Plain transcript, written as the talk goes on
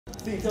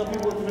See, tell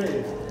people what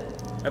today is.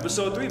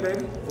 Episode 3,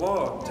 baby.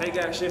 Vlog. Take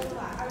action.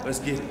 Let's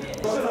get it.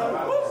 Bitch,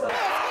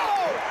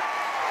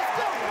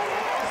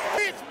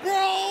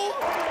 bro!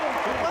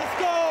 Let's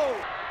go!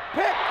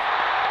 Pick!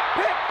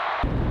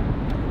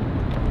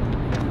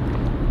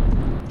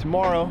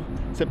 Tomorrow,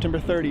 September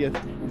 30th,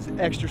 is an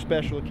extra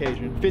special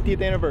occasion.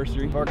 50th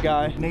anniversary of our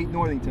guy, Nate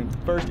Northington,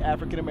 first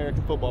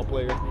African-American football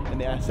player in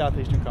the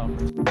Southeastern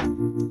Conference.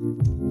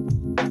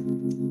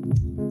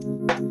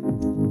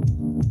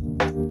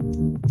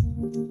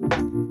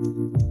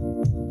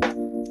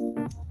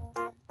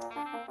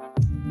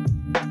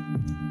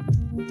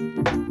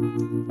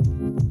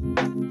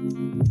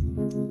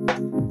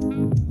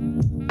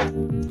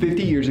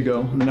 Years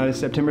ago, on the night of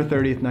September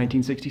 30th,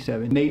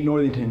 1967, Nate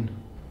Northington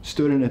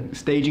stood in a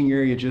staging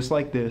area just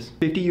like this.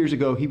 50 years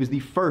ago, he was the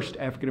first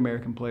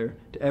African-American player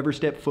to ever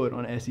step foot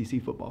on an SEC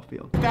football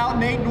field. Without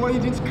Nate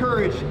Northington's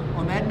courage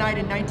on that night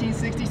in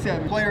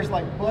 1967, players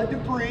like Bud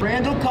Dupree,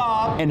 Randall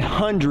Cobb, and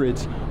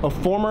hundreds of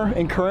former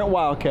and current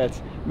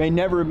Wildcats may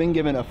never have been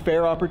given a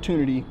fair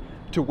opportunity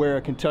to wear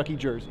a Kentucky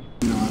jersey.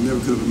 You know, I never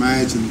could have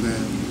imagined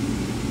that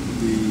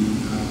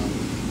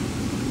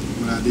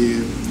what I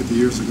did 50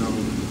 years ago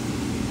would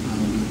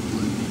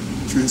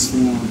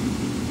transform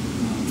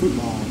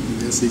football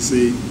in the SEC. I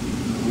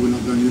wouldn't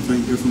have done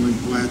anything differently.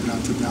 Glad that I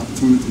took the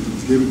opportunity that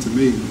was given to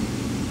me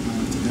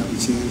to have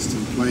the chance to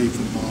play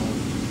football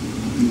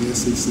in the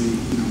SEC.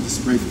 You know,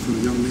 just grateful for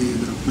the young men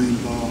that are playing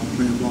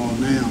ball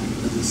now.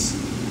 I just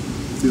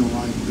feel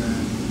like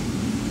that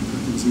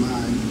it was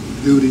my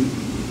duty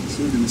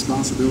and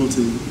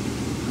responsibility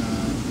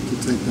to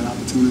take that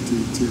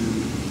opportunity to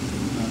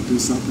do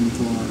something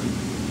for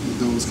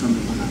those coming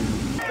behind me.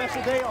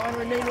 Special day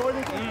honoring Nate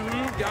Northington.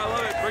 Gotta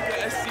love it. Break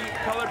the SC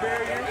color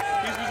barrier.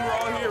 These we're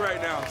all here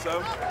right now.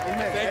 So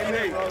thank you,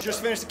 Nate.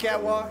 Just finished the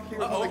catwalk. Here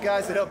with one of the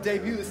guys that helped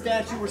debut the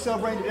statue we're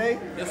celebrating today.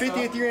 The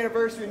 50th year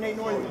anniversary of Nate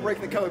Northington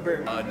breaking the color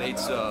barrier.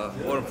 Nate's a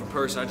wonderful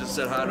person. I just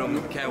said hi to him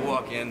at the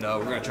catwalk, and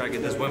we're gonna try to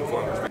get this win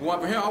for him. If it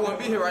weren't for him, I wouldn't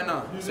be here right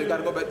now. So you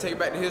gotta go back, take it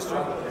back to history.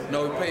 You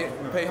know, we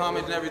pay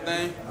homage and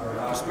everything.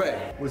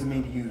 Respect. What does it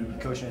mean to you to be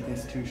coaching at the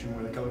institution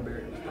where the color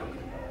barrier was broken?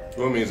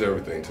 Well, it means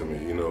everything to me.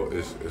 You know,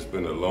 it's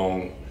been a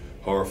long,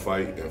 hard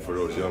fight, and for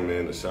those young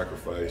men to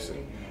sacrifice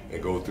and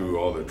go through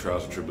all the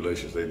trials and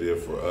tribulations they did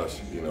for us,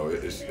 you know,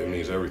 it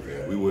means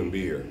everything. We wouldn't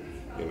be here.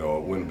 You know, I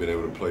wouldn't have been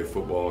able to play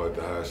football at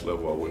the highest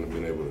level. I wouldn't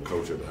have been able to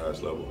coach at the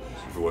highest level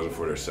if it wasn't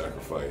for their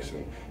sacrifice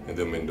and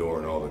them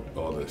enduring all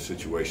the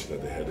situations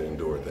that they had to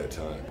endure at that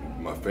time.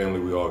 My family,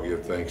 we all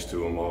give thanks to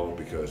them all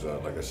because,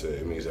 like I said,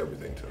 it means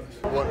everything to us.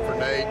 If it wasn't for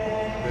Nate,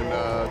 then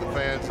the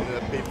fans and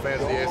the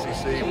fans of the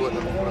SEC would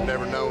have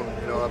never known,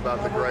 you know,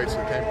 about the greats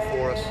that came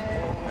before us.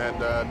 And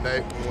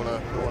Nate, we want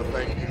to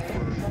thank you for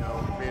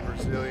being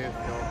resilient,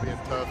 being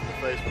tough in the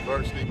face of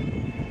adversity.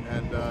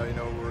 And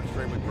we're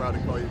extremely proud to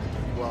call you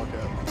the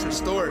Wildcat. It's a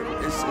story.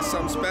 It's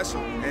something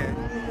special, and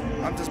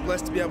I'm just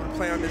blessed to be able to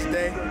play on this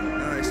day,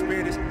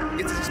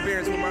 get this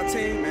experience with my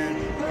team, and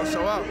I'll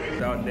show out.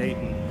 Without Nate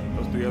and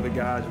those 3 other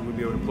guys, we would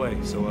be able to play.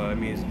 So it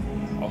means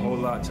a whole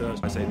lot to us.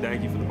 I say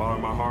thank you from the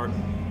bottom of my heart.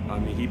 I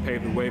mean, he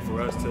paved the way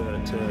for us to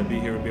be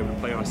here and be able to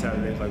play on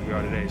Saturdays like we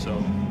are today.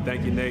 So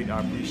thank you, Nate.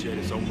 I appreciate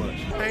it so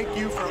much. Thank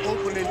you for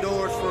opening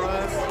doors for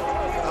us.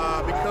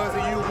 Because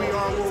of you, we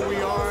are where we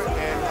are,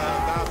 and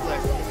God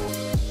bless you.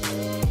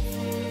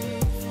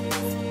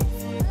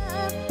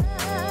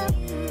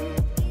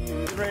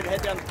 Ready to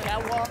head down the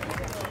catwalk.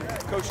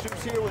 Coach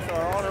Stoops here with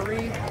our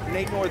honoree,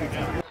 Nate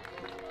Northington.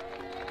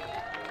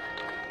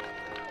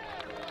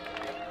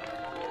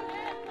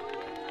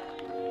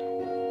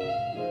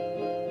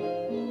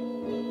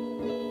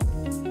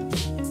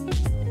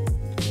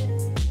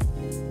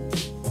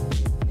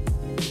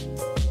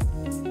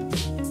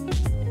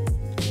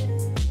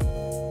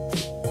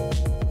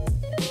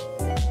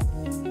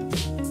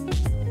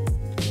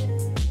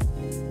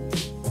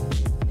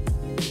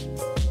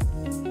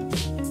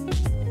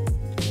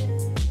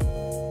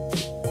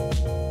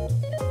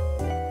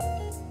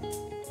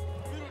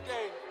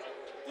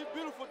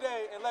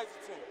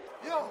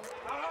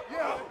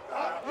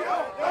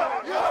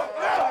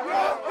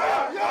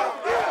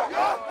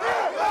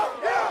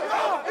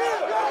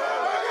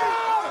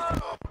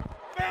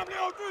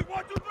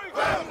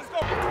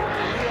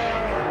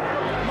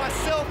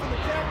 Myself and the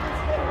captains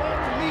headed out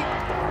to meet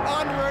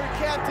honorary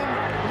captain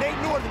Nate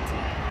Northington.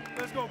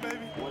 Let's go,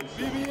 baby.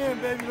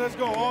 BBN, baby. Let's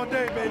go. All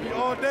day, baby.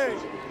 All day.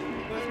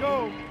 Let's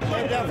go.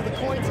 Headed out for the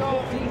coin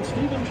toss.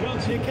 Stephen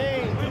Johnson. Nick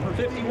Kane. Number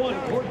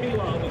 51, Courtney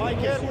Love. Mike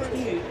Edwards.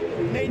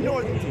 Nate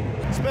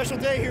Northington. Special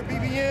day here at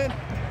BBN.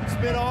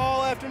 Spent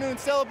all afternoon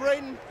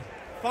celebrating.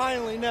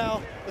 Finally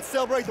now, let's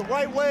celebrate the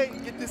right way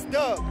and get this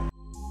dub.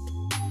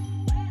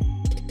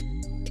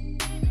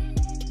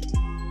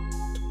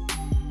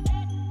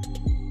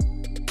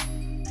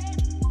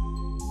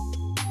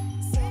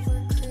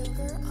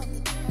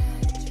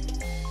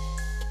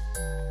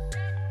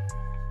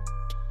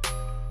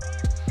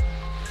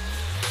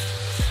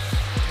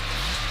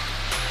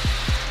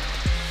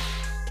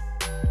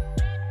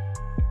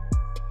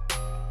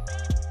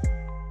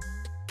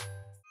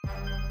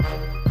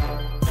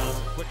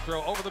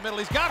 throw over the middle.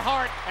 He's got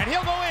Hart, and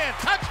he'll go in.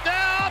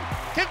 Touchdown,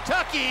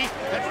 Kentucky.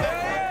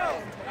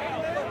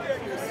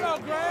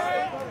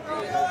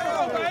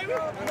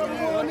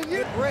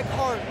 Greg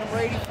Hart, number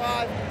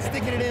 85,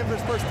 sticking it in for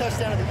his first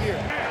touchdown of the year.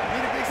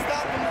 Need a big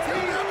stop from the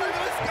team.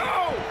 Let's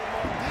go!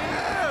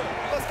 Yeah.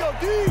 Let's go,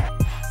 D!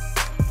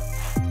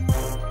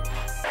 Let's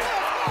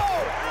go!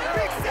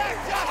 Big sack,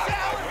 Josh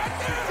Allen!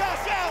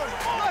 Josh Allen!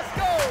 Let's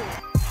go!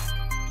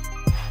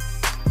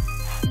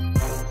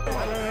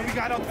 We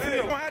got up the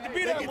field. We're gonna have to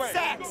be that way.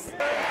 Sacks!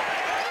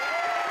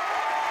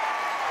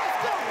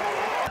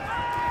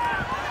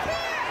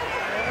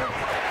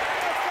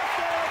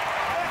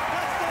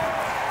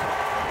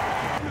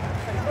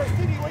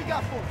 What you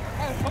got for me?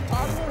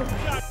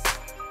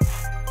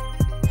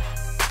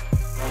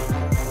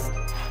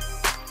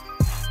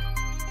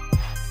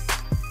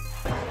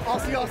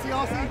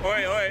 Aussie.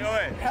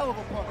 Oi. Hell of a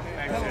punt,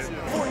 man.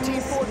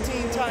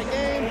 14-14 tie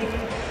game.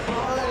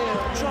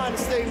 Trying to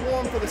stay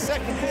warm for the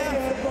second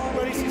half.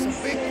 Ready to see some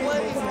big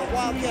plays and the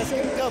Wildcats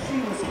get a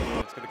W.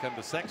 It's going to come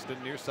to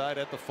Sexton near side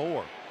at the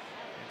 4.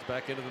 It's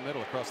back into the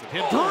middle across the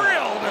 10.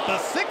 Drilled at the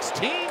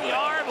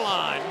 16-yard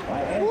line.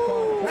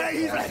 Woo.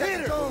 Hey, he's a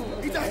hitter.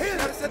 He's a hitter.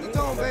 Gotta set the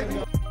tone,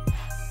 baby.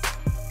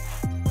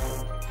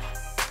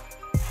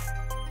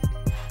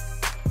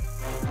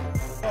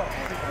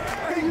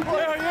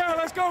 Yeah,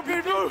 let's go,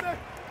 Big Blue. Big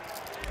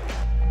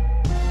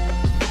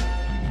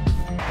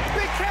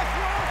catch,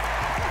 Ron.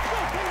 Let's go,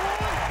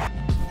 K1.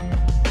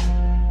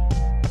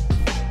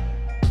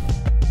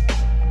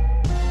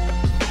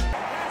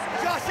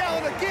 Josh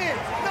Allen again,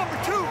 number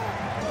 2.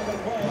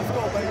 Let's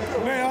go,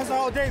 baby. Man, that's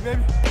all day,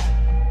 baby.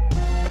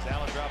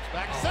 Allen drops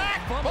back. Sack.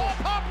 Ball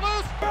pop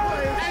loose.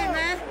 Hey,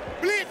 man.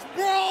 Blitz,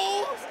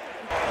 bros.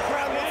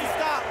 Crowd needs to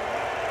stop.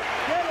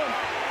 Get him.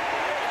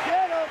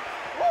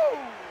 Woo.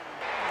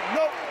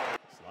 Nope.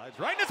 Slides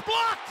right and it's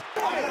blocked.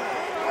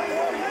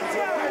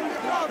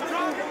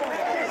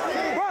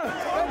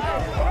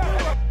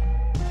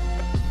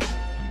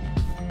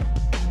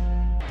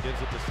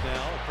 Gives it to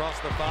Snell across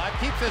the 5.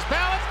 Keeps his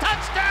balance.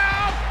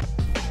 Touchdown.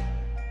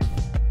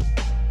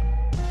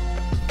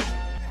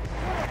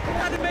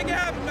 Had to make it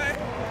happen, man.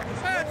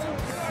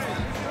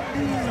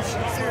 Huge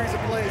series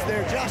of plays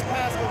there. Josh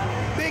Pascal,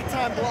 big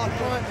time block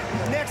punt.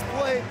 Next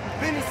play,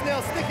 Benny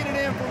Snell sticking it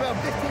in for about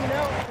 15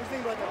 out. What do you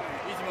think about that?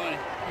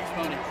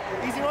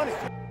 Easy money.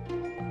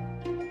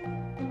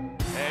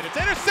 And it's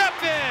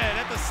intercepted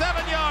at the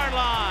 7-yard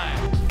line.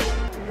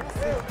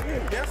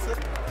 Yes, sir.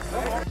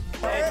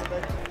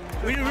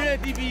 We the real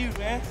DBU,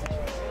 man.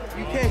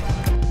 You can't.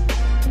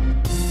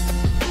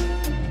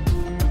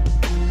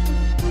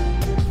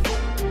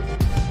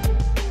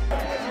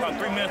 About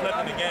 3 minutes left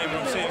in the game, and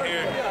I'm sitting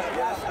here.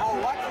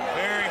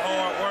 Very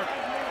hard work.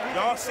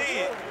 Y'all see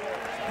it.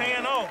 It's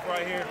paying off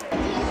right here.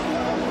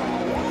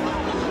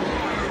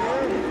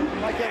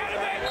 Mike Evans.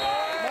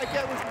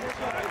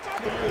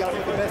 You got the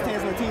best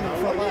hands on the team in the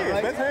front line,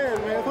 right? Best hands,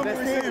 man. Put him on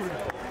the receiver.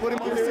 Put him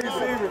on the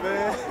receiver,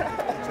 man.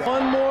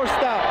 One more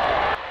stop.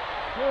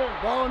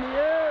 Ball in the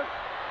air.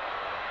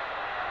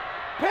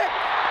 Pick.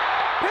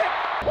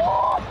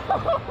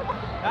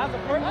 That's the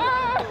first.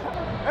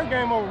 That's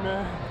game over,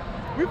 man.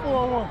 We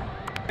 4-1.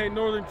 Hey,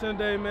 Northington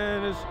Day,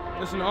 man.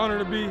 It's an honor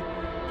to be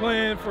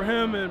playing for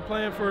him and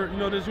playing for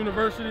this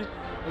university,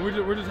 and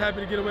we're just happy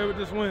to get away with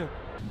this win.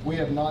 We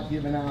have not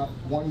given out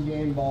one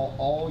game ball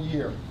all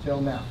year till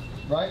now,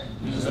 right?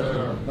 Yes,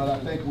 sir. But I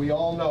think we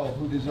all know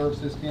who deserves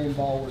this game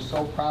ball. We're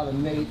so proud of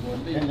Nate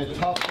and the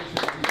tough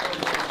issues.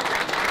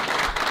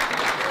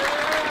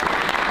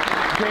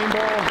 Game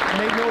ball,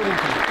 Nate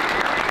Northington.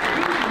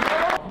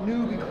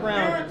 Newly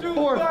crowned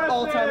 4th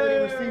all-time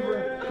leading receiver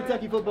in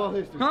Kentucky football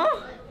history. Huh?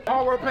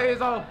 Hard work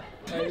pays off.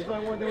 Hey, there's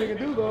only one thing we can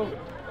do, though.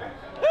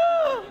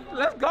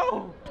 Let's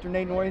go. Mr.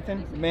 Nate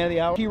Northington, man of the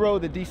hour. Hero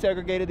that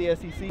desegregated the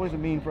SEC. What does it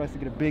mean for us to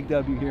get a big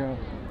W here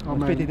on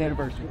the 50th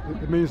anniversary?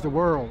 It means the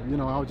world.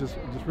 I was just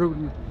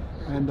rooting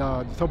and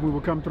just hoping we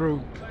would come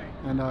through.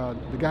 And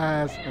the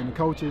guys and the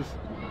coaches,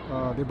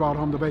 they brought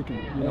home the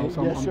bacon.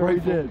 So yes, I'm sir,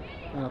 grateful. he did.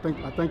 And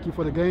I thank you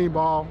for the game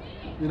ball.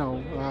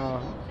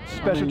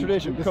 Special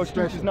tradition. Coach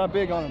Dukes is not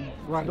big on him.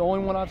 Right. It's the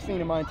only one I've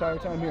seen in my entire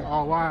time here.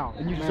 Oh, wow.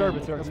 And you deserve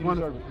it, sir. That's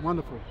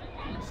wonderful.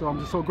 So I'm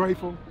just so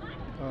grateful.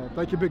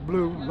 Thank you, Big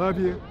Blue. Love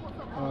you.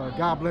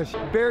 God bless you.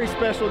 Very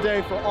special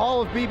day for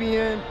all of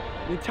BBN,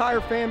 the entire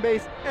fan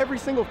base, every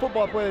single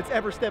football player that's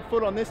ever stepped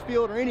foot on this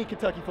field or any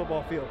Kentucky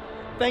football field.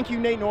 Thank you,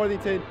 Nate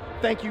Northington.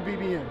 Thank you,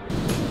 BBN.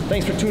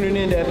 Thanks for tuning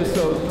in to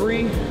episode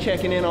 3,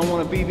 checking in on one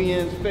of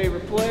BBN's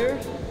favorite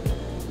players.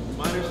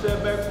 Minor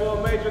setback for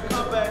a major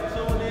comeback.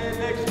 Tune in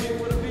next week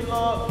for the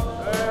vlog.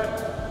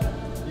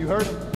 You heard him.